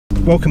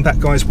welcome back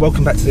guys,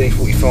 welcome back to the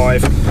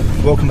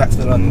A45, welcome back to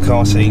the London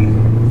car scene.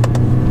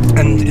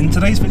 And in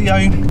today's video,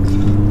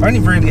 I only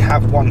really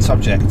have one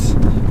subject,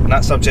 and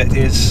that subject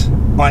is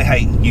I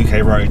hate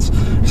UK roads.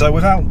 So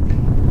without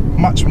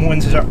much more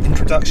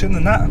introduction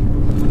than that,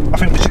 I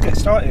think we should get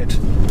started.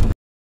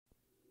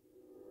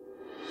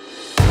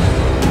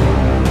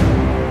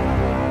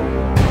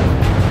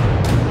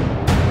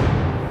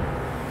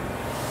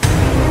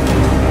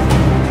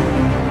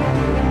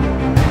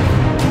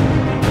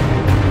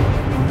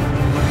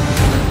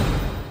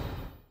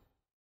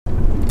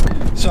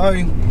 So,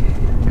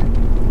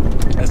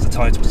 as the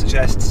title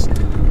suggests,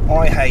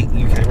 I hate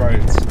UK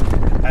roads,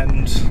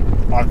 and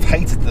I've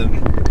hated them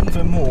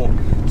even more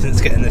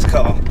since getting this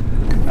car,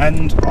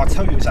 and I'll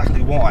tell you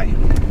exactly why.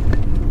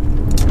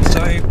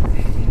 So,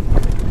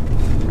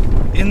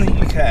 in the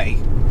UK,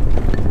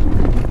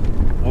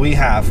 we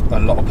have a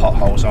lot of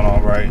potholes on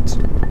our roads,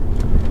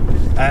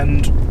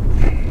 and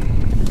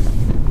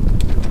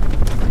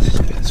let's just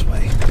go this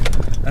way.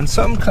 And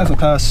some clever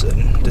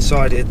person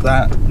decided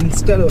that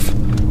instead of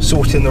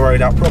sorting the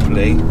road out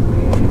properly,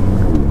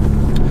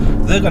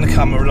 they're going to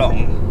come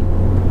along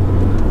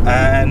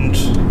and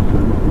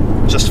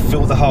just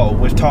fill the hole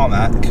with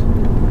tarmac,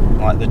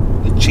 like the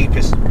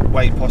cheapest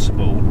way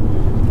possible,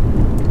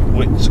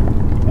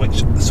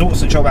 which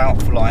sorts the job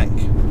out for like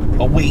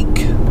a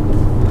week,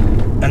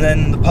 and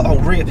then the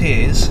pothole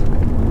reappears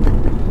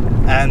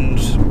and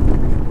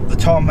the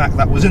tarmac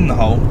that was in the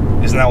hole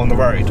is now on the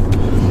road.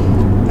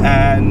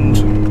 And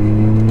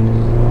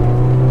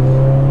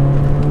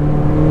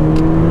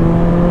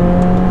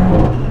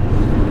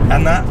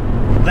that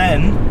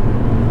then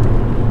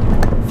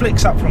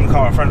flicks up from the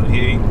car in front of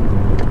you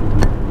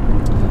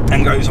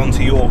and goes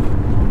onto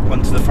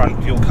the front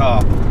of your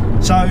car.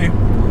 So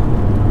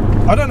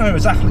I don't know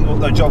exactly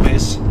what their job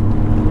is,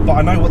 but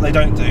I know what they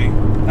don't do,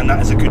 and that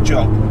is a good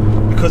job,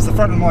 because the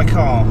front of my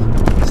car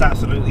is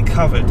absolutely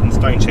covered in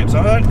stone chips.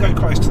 I don't go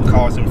close to the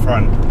cars in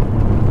front.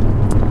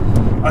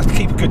 I have to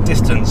keep a good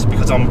distance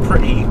because I'm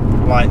pretty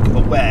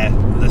aware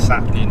that this is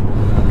happening.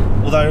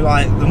 Although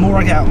the more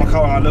I get out of my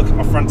car and I look at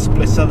my front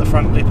splitter, the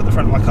front lip at the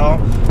front of my car,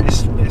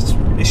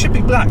 it should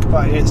be black,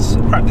 but it's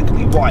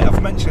practically white.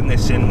 I've mentioned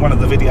this in one of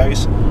the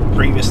videos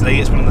previously.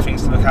 It's one of the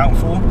things to look out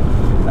for.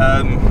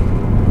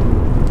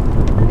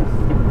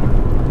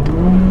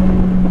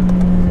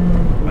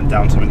 Went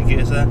down too many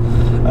gears there.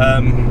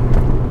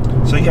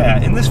 So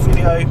yeah, in this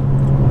video,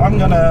 I'm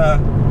gonna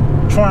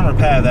try and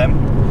repair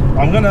them.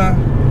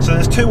 So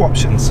there's two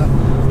options.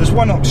 There's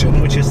one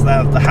option which is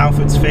the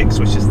Halfords fix,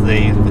 which is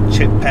the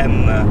chip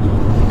pen.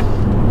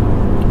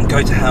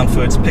 Go to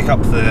Halfords, pick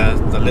up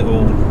the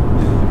little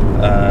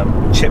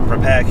chip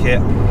repair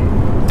kit,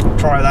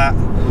 try that.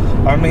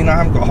 I mean, I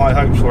haven't got high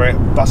hopes for it,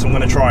 but I'm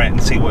going to try it and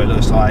see what it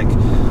looks like.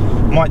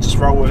 Might just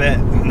roll with it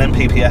and then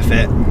PPF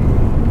it.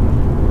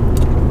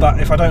 But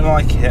if I don't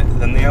like it,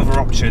 then the other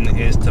option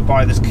is to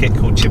buy this kit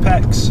called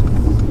Chipex.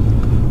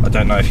 I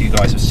don't know if you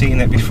guys have seen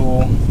it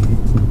before,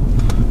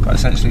 but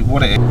essentially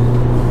what it is,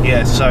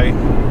 yeah, so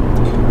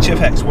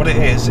Chipex, what it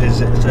is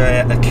it's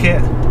a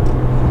kit.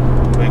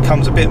 It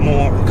comes with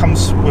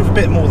a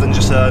bit more than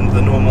just the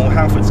normal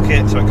Halfords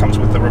kit. So it comes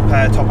with the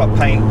repair top-up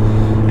paint.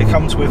 It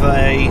comes with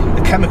a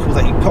chemical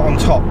that you put on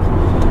top,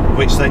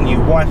 which then you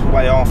wipe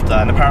away after,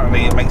 and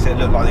apparently it makes it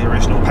look like the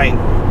original paint.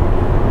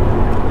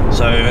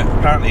 So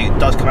apparently it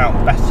does come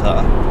out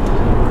better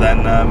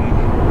than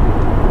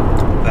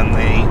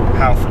the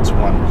Halfords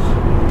one.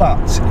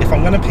 But if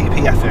I'm going to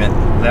PPF it,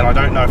 then I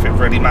don't know if it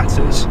really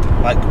matters.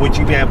 Would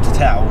you be able to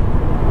tell,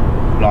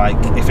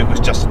 if it was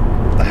just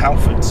the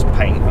Halfords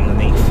paint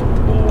underneath,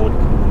 or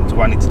do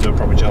I need to do a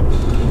proper job?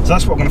 So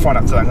that's what I'm going to find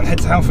out today. I'm going to head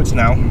to Halfords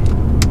now.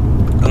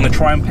 I'm going to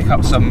try and pick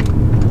up some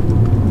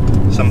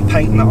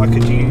paint that I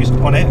could use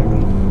on it.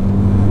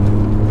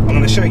 I'm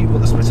going to show you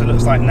what the splitter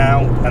looks like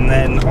now, and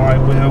then I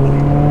will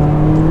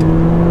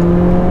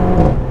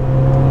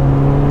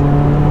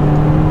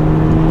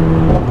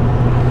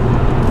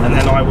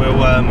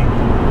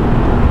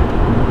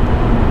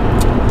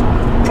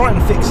try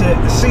and fix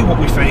it, see what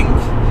we think,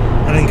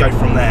 and then go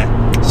from there.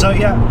 So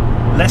yeah,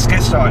 let's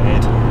get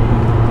started.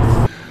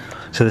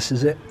 So this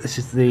is it. This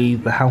is the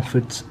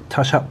Halfords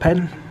touch-up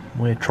pen.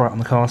 We'll try it on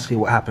the car, see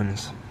what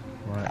happens.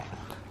 Right.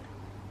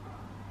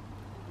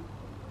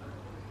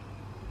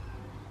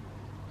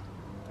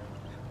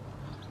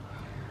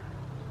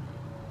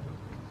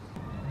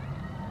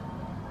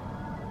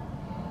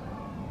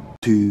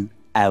 Two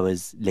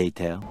hours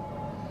later.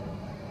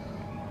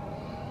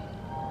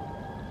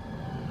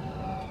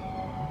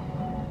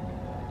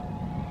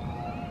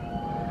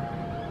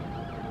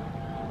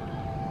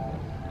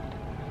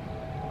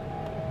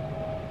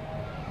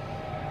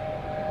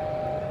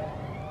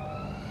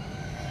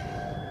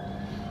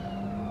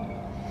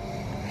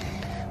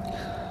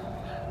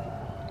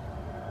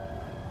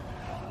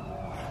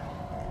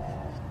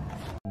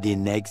 The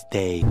next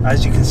day.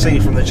 As you can see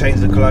from the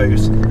change of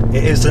clothes,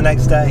 it is the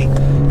next day.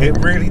 It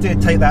really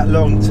did take that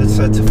long to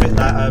fit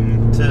that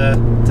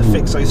to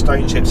fix those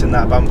stone chips in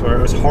that bumper. It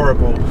was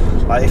horrible.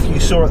 Like, if you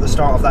saw at the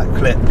start of that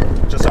clip,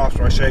 just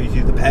after I showed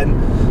you the pen,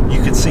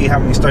 you could see how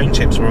many stone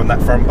chips were on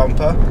that front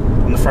bumper,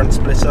 on the front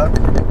splitter.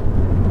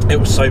 It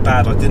was so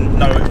bad. I didn't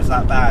know it was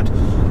that bad.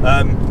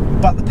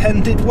 But the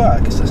pen did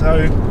work,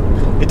 so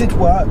it did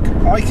work.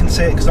 I can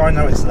see it because I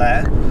know it's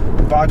there,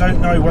 but I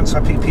don't know once I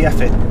PPF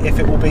it if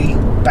it will be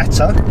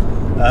better.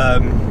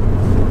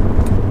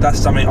 That's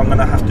something I'm going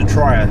to have to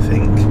try, I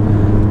think.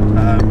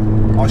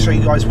 I'll show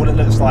you guys what it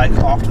looks like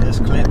after this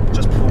clip,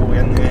 just before we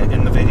end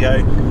in the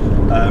video,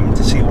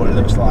 to see what it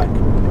looks like.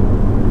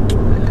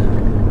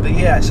 But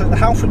yeah, so the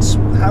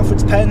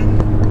Halfords pen,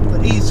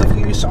 the ease of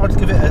use, I'd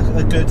give it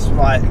a good,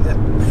 like,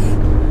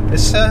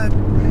 it's I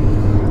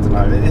don't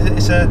know,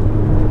 it's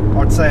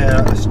I'd say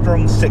a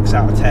strong 6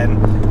 out of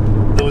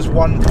 10. There was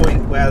one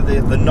point where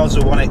the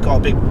nozzle on it got a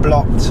bit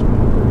blocked,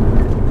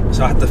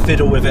 so I had to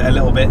fiddle with it a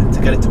little bit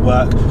to get it to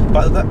work.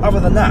 But other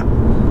than that,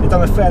 it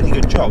done a fairly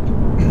good job.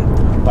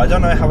 But I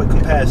don't know how it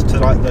compares to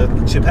like the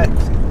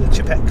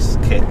Chipex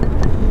kit.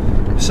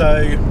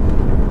 So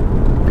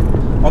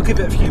I'll give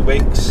it a few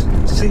weeks,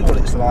 see what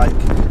it's like,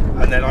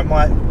 and then I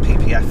might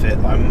PPF it.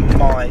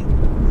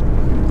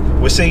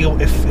 We'll see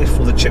if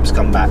all the chips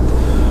come back.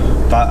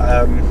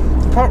 But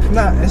apart from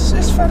that,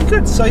 it's fairly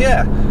good. So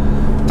yeah,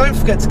 don't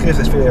forget to give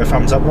this video a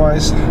thumbs up,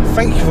 guys.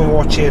 Thank you for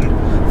watching.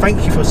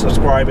 Thank you for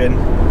subscribing.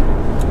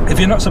 If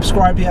you're not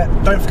subscribed yet,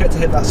 don't forget to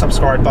hit that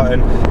subscribe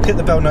button, hit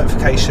the bell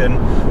notification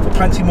for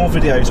plenty more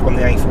videos on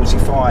the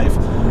A45.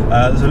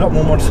 There's a lot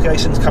more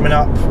modifications coming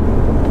up.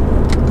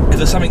 If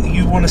there's something that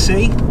you want to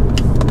see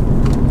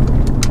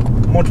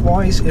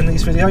mod-wise in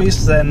these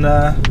videos, then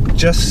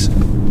just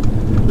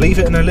leave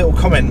it in a little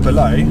comment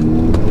below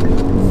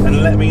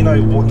and let me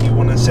know what you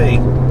want to see,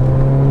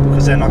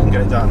 because then I can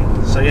get it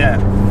done. So yeah,